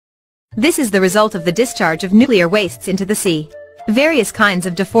This is the result of the discharge of nuclear wastes into the sea. Various kinds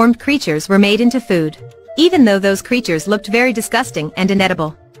of deformed creatures were made into food, even though those creatures looked very disgusting and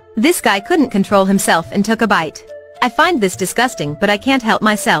inedible. This guy couldn't control himself and took a bite. I find this disgusting, but I can't help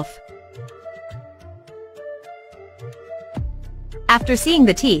myself. After seeing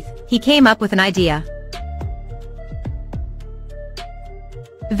the teeth, he came up with an idea.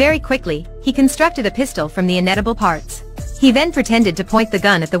 Very quickly, he constructed a pistol from the inedible parts. He then pretended to point the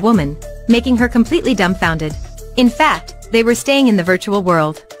gun at the woman, making her completely dumbfounded. In fact, they were staying in the virtual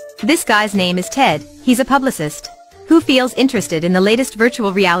world. This guy's name is Ted. He's a publicist who feels interested in the latest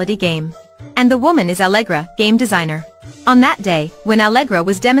virtual reality game. And the woman is Allegra, game designer. On that day, when Allegra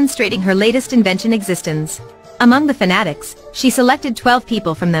was demonstrating her latest invention existence, among the fanatics, she selected 12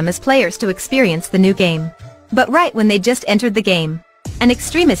 people from them as players to experience the new game. But right when they just entered the game, an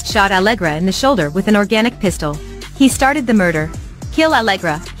extremist shot Allegra in the shoulder with an organic pistol. He started the murder. "Kill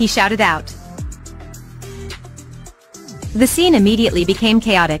Allegra," he shouted out. The scene immediately became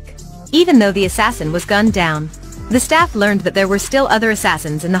chaotic. Even though the assassin was gunned down, the staff learned that there were still other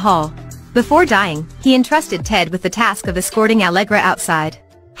assassins in the hall. Before dying, he entrusted Ted with the task of escorting Allegra outside.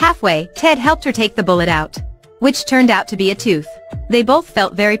 Halfway, Ted helped her take the bullet out, which turned out to be a tooth. They both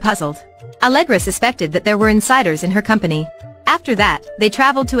felt very puzzled. Allegra suspected that there were insiders in her company. After that, they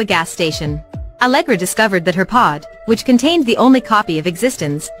traveled to a gas station. Allegra discovered that her pod, which contained the only copy of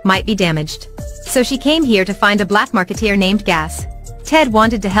existence, might be damaged. So she came here to find a black marketeer named Gas. Ted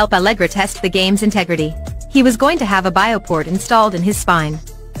wanted to help Allegra test the game's integrity. He was going to have a bioport installed in his spine.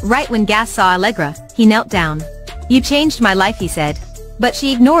 Right when Gas saw Allegra, he knelt down. "You changed my life," he said. But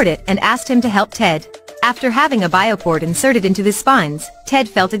she ignored it and asked him to help Ted. After having a bioport inserted into his spines, Ted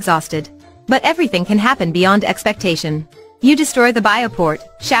felt exhausted. But everything can happen beyond expectation. "You destroy the bioport,"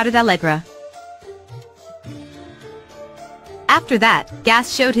 shouted Allegra. After that, Gas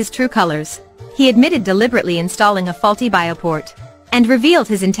showed his true colors. He admitted deliberately installing a faulty bioport, and revealed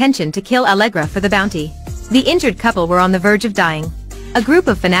his intention to kill Allegra for the bounty. The injured couple were on the verge of dying. A group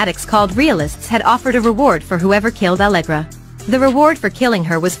of fanatics called realists had offered a reward for whoever killed Allegra. The reward for killing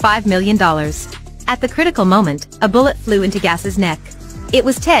her was $5 million. At the critical moment, a bullet flew into Gas's neck. It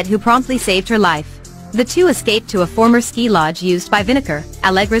was Ted who promptly saved her life. The two escaped to a former ski lodge used by Vinegar,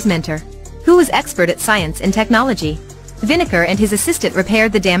 Allegra's mentor, who was expert at science and technology. Vinegar and his assistant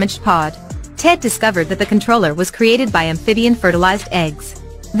repaired the damaged pod. Ted discovered that the controller was created by amphibian fertilized eggs,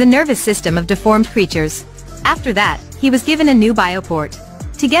 the nervous system of deformed creatures. After that, he was given a new bioport.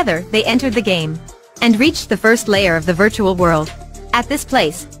 Together, they entered the game and reached the first layer of the virtual world. At this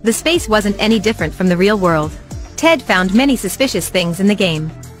place, the space wasn't any different from the real world. Ted found many suspicious things in the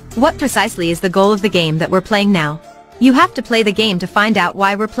game. What precisely is the goal of the game that we're playing now? You have to play the game to find out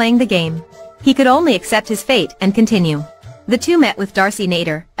why we're playing the game. He could only accept his fate and continue. The two met with Darcy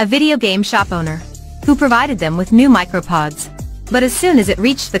Nader, a video game shop owner, who provided them with new micropods. But as soon as it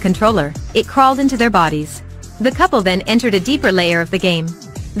reached the controller, it crawled into their bodies. The couple then entered a deeper layer of the game.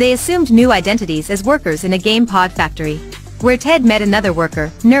 They assumed new identities as workers in a game pod factory, where Ted met another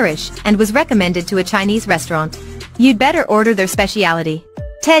worker, Nourish, and was recommended to a Chinese restaurant. "You'd better order their speciality."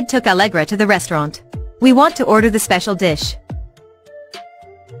 Ted took Allegra to the restaurant. "We want to order the special dish,"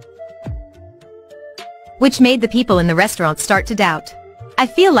 which made the people in the restaurant start to doubt. "I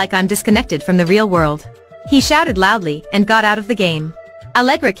feel like I'm disconnected from the real world," he shouted loudly and got out of the game.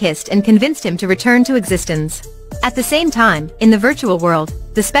 Allegra kissed and convinced him to return to existence. At the same time, in the virtual world,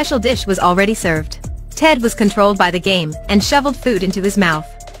 the special dish was already served. Ted was controlled by the game and shoveled food into his mouth.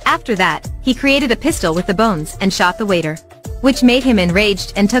 After that, he created a pistol with the bones and shot the waiter, which made him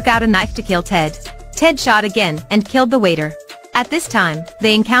enraged and took out a knife to kill Ted. Ted shot again and killed the waiter. At this time,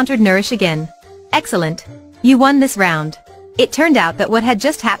 they encountered Nourish again. "Excellent. You won this round." It turned out that what had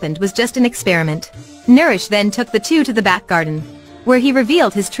just happened was just an experiment. Nourish then took the two to the back garden, where he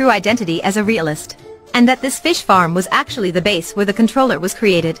revealed his true identity as a realist, and that this fish farm was actually the base where the controller was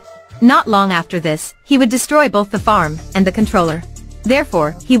created. Not long after this, he would destroy both the farm and the controller.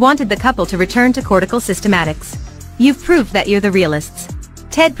 Therefore, he wanted the couple to return to cortical systematics. "You've proved that you're the realists."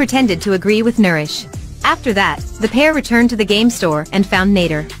 Ted pretended to agree with Nourish. After that, the pair returned to the game store and found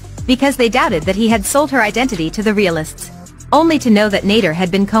Nader, because they doubted that he had sold her identity to the realists, only to know that Nader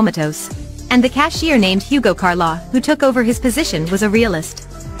had been comatose. And the cashier named Hugo Carla, who took over his position, was a realist.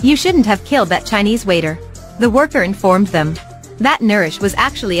 "You shouldn't have killed that Chinese waiter," the worker informed them. That Nourish was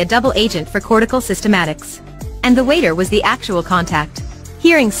actually a double agent for cortical systematics, and the waiter was the actual contact.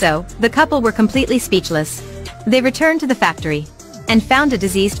 Hearing so, the couple were completely speechless. They returned to the factory and found a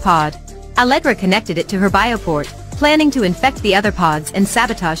diseased pod. Allegra connected it to her bioport, planning to infect the other pods and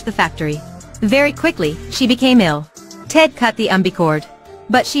sabotage the factory. Very quickly, she became ill. Ted cut the umbilical cord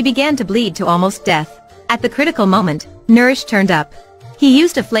But she began to bleed to almost death. At the critical moment, Nourish turned up. He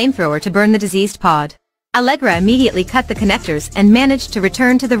used a flamethrower to burn the diseased pod. Allegra immediately cut the connectors and managed to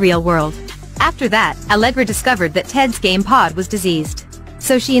return to the real world. After that, Allegra discovered that Ted's game pod was diseased.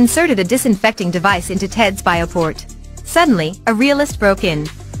 So she inserted a disinfecting device into Ted's bioport. Suddenly, a realist broke in.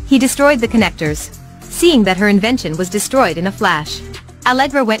 He destroyed the connectors. Seeing that her invention was destroyed in a flash,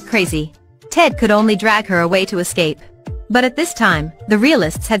 Allegra went crazy. Ted could only drag her away to escape. But at this time, the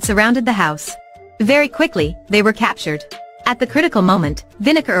realists had surrounded the house. Very quickly, they were captured. At the critical moment,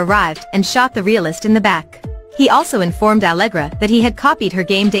 Vinegar arrived and shot the realist in the back. He also informed Allegra that he had copied her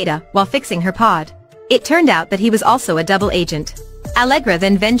game data while fixing her pod. It turned out that he was also a double agent. Allegra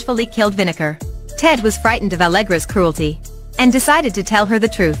then vengefully killed Vinegar. Ted was frightened of Allegra's cruelty and decided to tell her the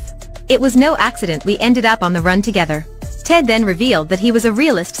truth. It was no accident we ended up on the run together. Ted then revealed that he was a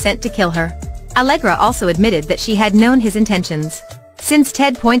realist sent to kill her. Allegra also admitted that she had known his intentions, since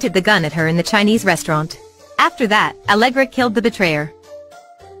Ted pointed the gun at her in the Chinese restaurant. After that, Allegra killed the betrayer.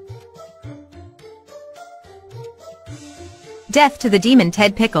 Death to the demon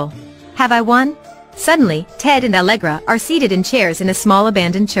Ted Pickle. Have I won? Suddenly, Ted and Allegra are seated in chairs in a small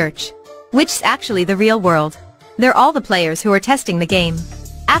abandoned church, which's actually the real world. They're all the players who are testing the game.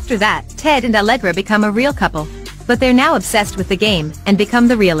 After that, Ted and Allegra become a real couple, but they're now obsessed with the game and become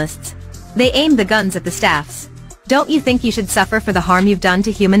the realists. They aim the guns at the staffs. Don't you think you should suffer for the harm you've done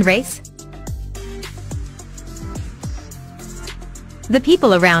to human race? The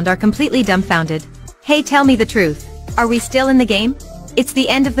people around are completely dumbfounded. Hey, tell me the truth. Are we still in the game? It's the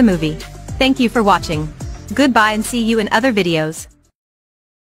end of the movie. Thank you for watching. Goodbye and see you in other videos.